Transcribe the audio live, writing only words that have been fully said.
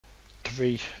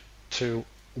3, 2,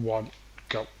 1,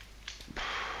 go.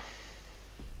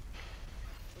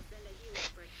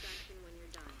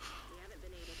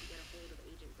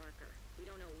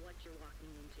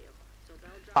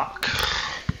 Fuck.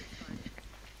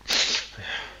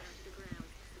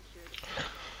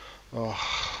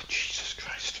 Oh, Jesus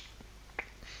Christ.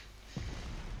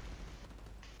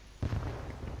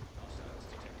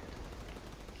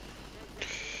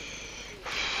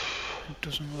 It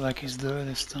doesn't look like he's there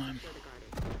this time.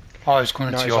 Oh, he's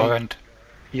coming to he's your on, end.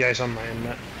 yeah, he's on my end,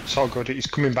 mate. It's all good. He's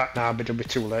coming back now, but it'll be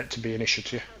too late to be an issue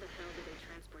to you.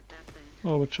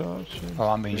 Overcharge. Oh,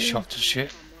 I'm being shot to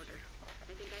shit.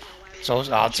 So those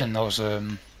ads in those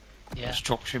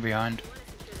structure behind.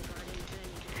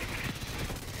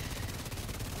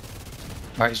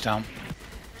 Right, he's down.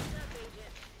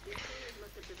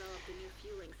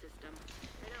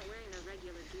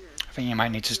 I think you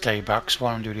might need to stay back so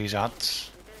I don't do these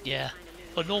ads. Yeah.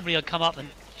 Well, normally I'd come up and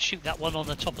shoot that one on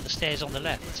the top of the stairs on the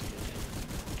left.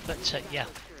 But yeah,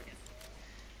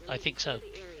 I think so.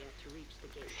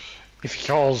 If he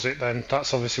calls it, then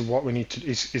that's obviously what we need to.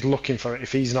 He's looking for it.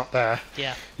 If he's not there,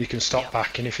 Yeah. you can stop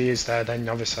back, and if he is there, then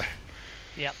obviously.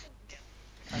 Yep.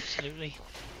 Absolutely.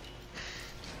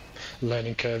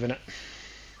 Learning curve, innit?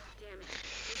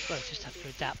 Well, just have to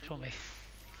adapt, won't we?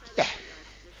 Yeah.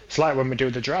 It's like when we do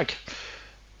the drag.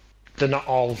 They're not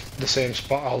all the same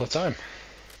spot all the time.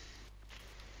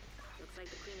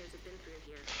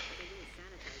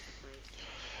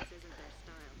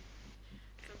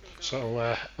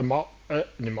 So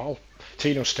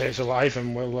Tino stays alive,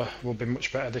 and we'll be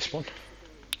much better this one.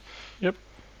 Yep.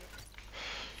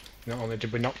 Not only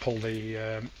did we not pull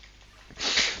the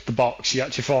box, he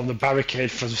actually formed the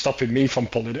barricade for stopping me from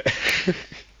pulling it. I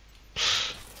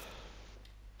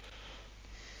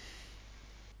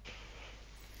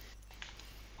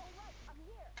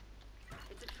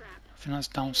think that's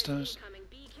downstairs.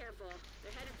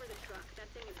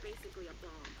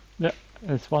 Yeah,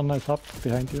 there's one nice up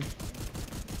behind you.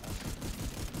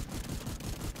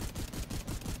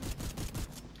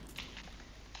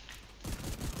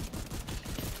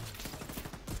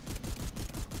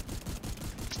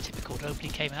 It's typical, nobody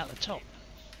came out the top.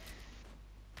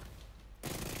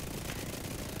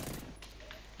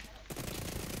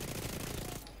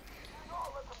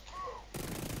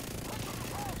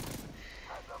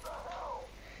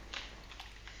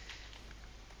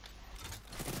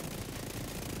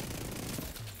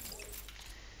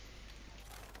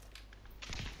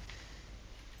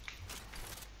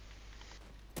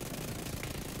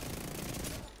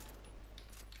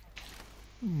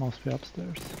 Must be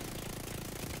upstairs.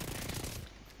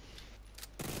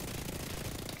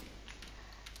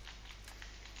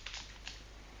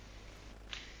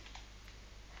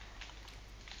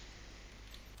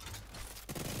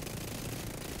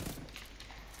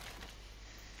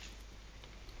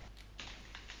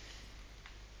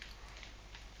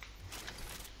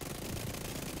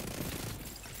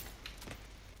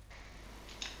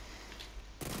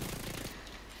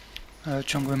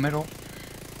 Jungle middle.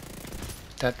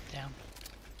 Dead. Down.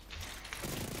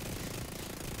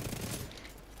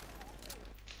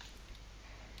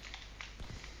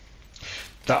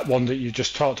 That one that you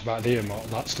just talked about, the emote,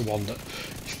 that's the one that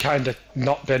is kind of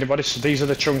not to anybody. So these are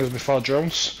the chungers before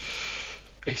drones.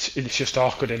 It's just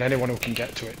awkward, and anyone who can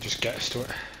get to it just gets to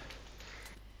it.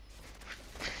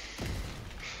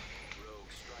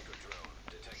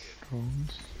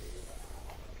 Drones.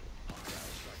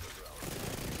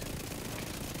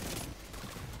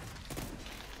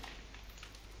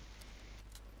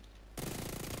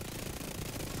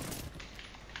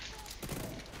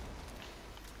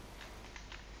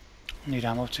 Need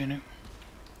ammo to it.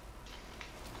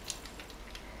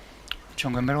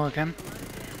 Jungle middle again.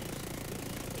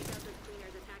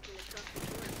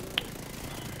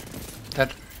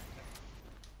 Dead.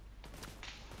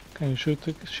 Can you shoot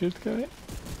the shield guy?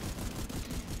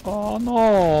 Oh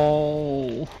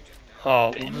no!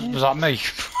 Oh, was that me?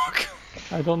 Fuck.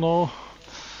 I don't know.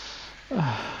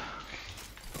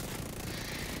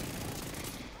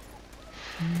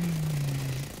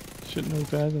 Should know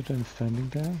better than standing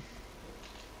there.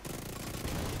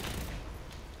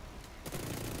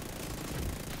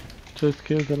 Just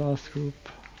kill the last group.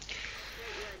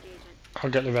 I'll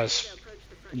get the res.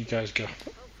 You guys go.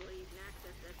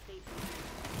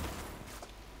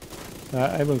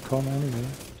 I will come anyway.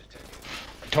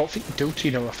 I don't think you do,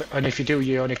 Tino. And if you do,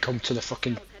 you only come to the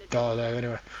fucking door there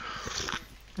anyway.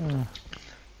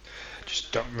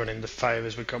 Just don't run in the fire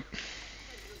as we come.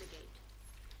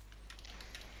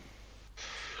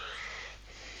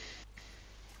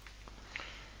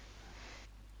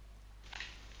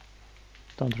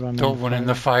 Don't run. Don't run in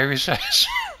the fire, he says.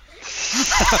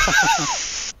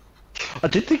 I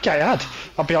did think I had,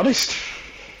 I'll be honest.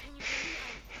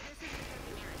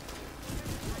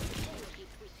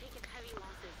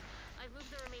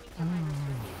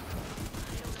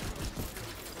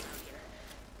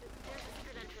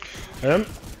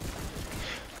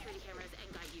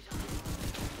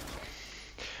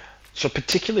 So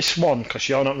particularly Swan, because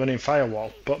you're not running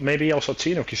Firewall, but maybe also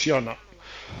Tino, because you're not.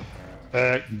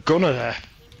 Gunner there.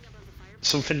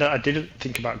 Something that I didn't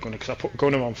think about Gunner, because I put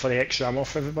Gunner on for the extra ammo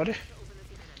for everybody.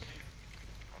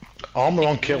 Armour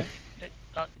on kill.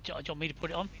 Do you want me to put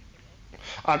it on?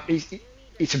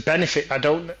 It's a benefit. I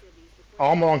don't.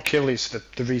 Armour on kill is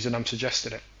the reason I'm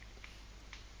suggesting it.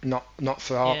 Not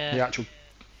for the actual.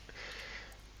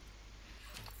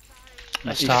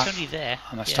 It's only there.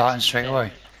 Am I starting straight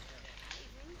away?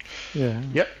 Yeah.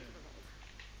 Yep.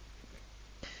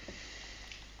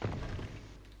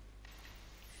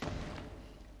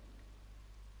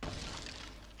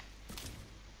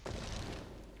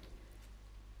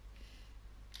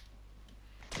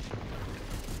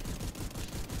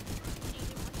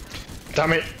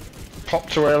 Damn it! Pop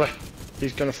too early.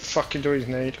 He's gonna fucking do his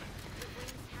need.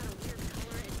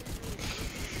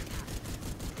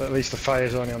 But at least the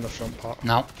fire's only on the front part.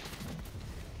 No.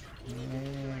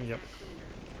 Yep.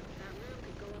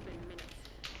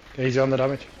 Easy on the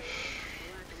damage.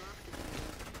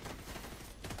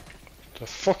 The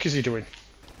fuck is he doing?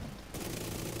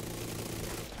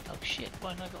 Oh shit, why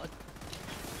haven't I got a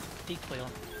decoy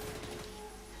on?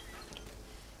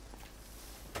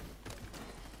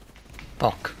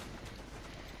 Fuck.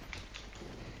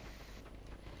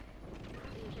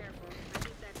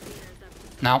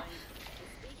 Now.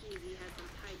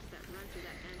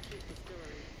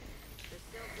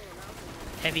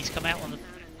 Heavy's come out on the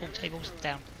pool tables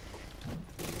down.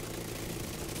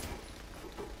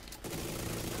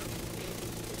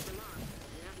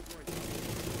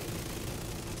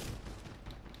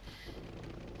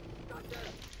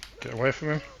 Get away from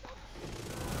him.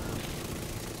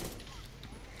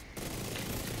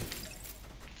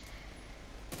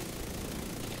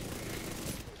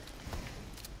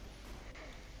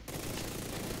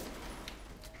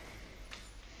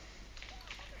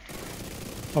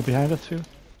 Oh, behind us too.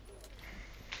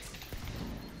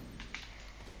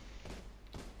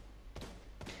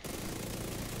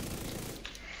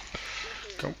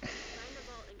 Go.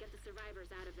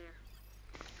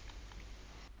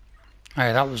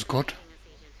 Hey, that was good.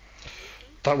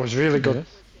 That was really good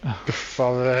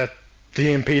for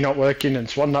the EMP not working and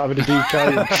Swan not having a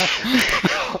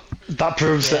DK. That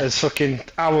proves that a fucking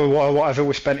hour or whatever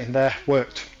we spent in there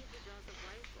worked.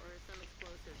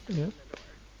 Yeah.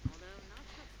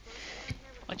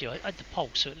 Mind you, I had the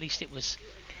pulse, so at least it was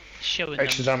showing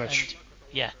Extra them, damage. And,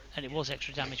 yeah, and it was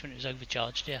extra damage when it was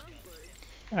overcharged, yeah.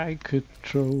 I could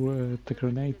throw the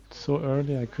grenade so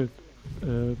early I could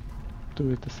do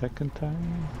it the second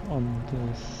time on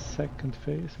the second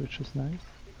phase, which is nice.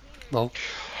 Well,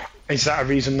 is that a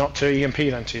reason not to EMP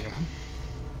then, Tino?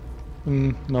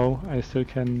 No, I still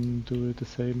can do it the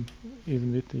same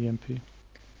even with the EMP.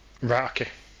 Right, okay.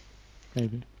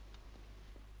 Maybe.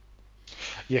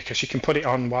 Yeah, because you can put it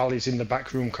on while he's in the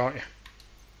back room, can't you?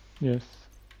 Yes.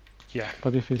 Yeah.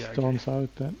 But if it Yeah, storms out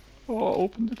then... Oh,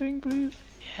 open the thing, please.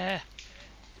 Yeah.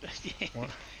 What?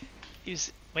 He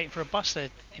was waiting for a bus there.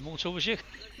 Immortal, was you?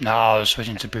 no, I was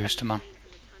switching to booster, man.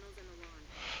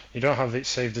 You don't have it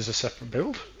saved as a separate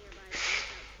build?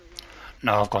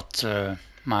 No, I've got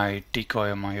my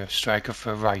decoy and my striker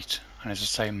for right, and it's the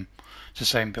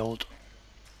same build.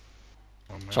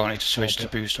 Oh, man. So I need to switch to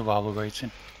booster while we're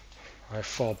waiting. I have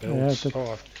 4 builds.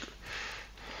 Yeah,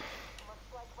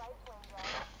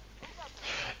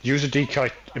 Use a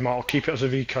decoy, Immortal. Keep it as a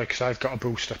decoy because I've got a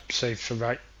booster saved for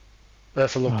right.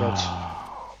 For lovebirds.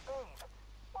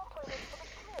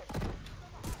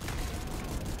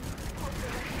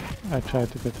 I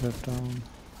tried to get her down.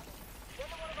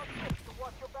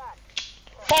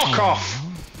 Fuck off!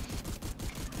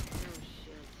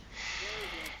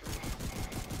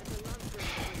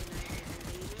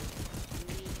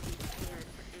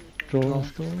 Drone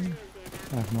is going.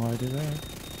 I have no idea where.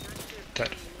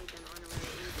 Dead.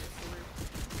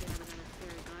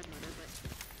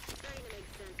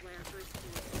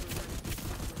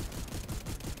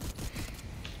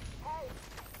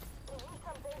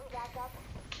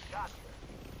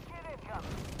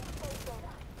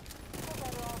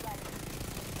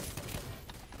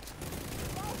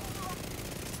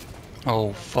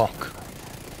 Oh, fuck.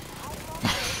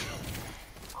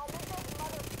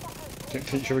 Didn't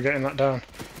think you were getting that down.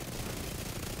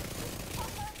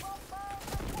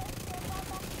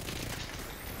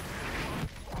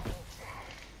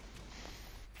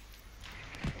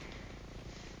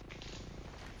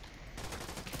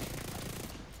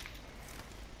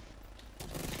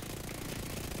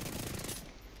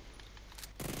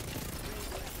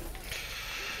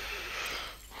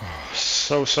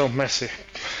 so messy.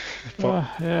 But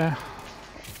yeah.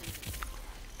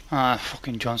 Ah,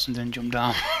 fucking Johnson didn't jump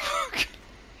down.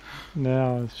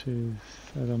 No, she's...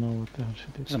 I don't know what the hell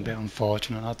she did. It's a bit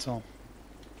unfortunate, that's all.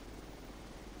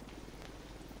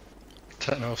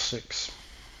 10.06.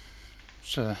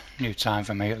 It's a new time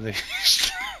for me at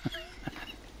least. I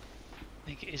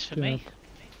think it is for Yeah. me.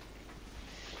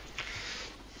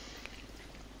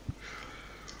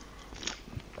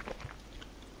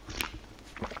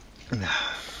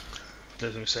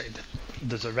 There's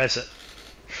a reset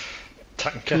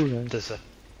tanker. Two res. There's a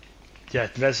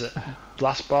reset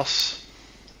last boss.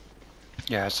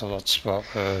 Yeah, so that's about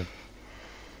That's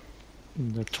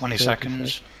 20 30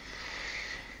 seconds.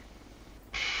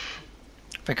 I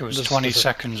think it was There's- 20 there's a-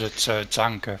 seconds at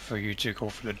tanker for you to go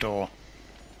through the door.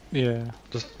 Yeah.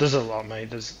 There's a lot, mate.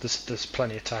 There's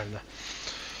plenty of time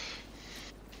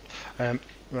there.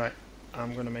 Right,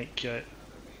 I'm gonna make you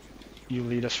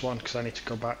lead us one because I need to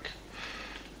go back,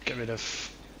 get rid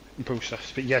of Booster.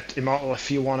 But yeah, Immortal,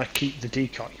 if you want to keep the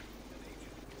decoy,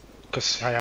 because I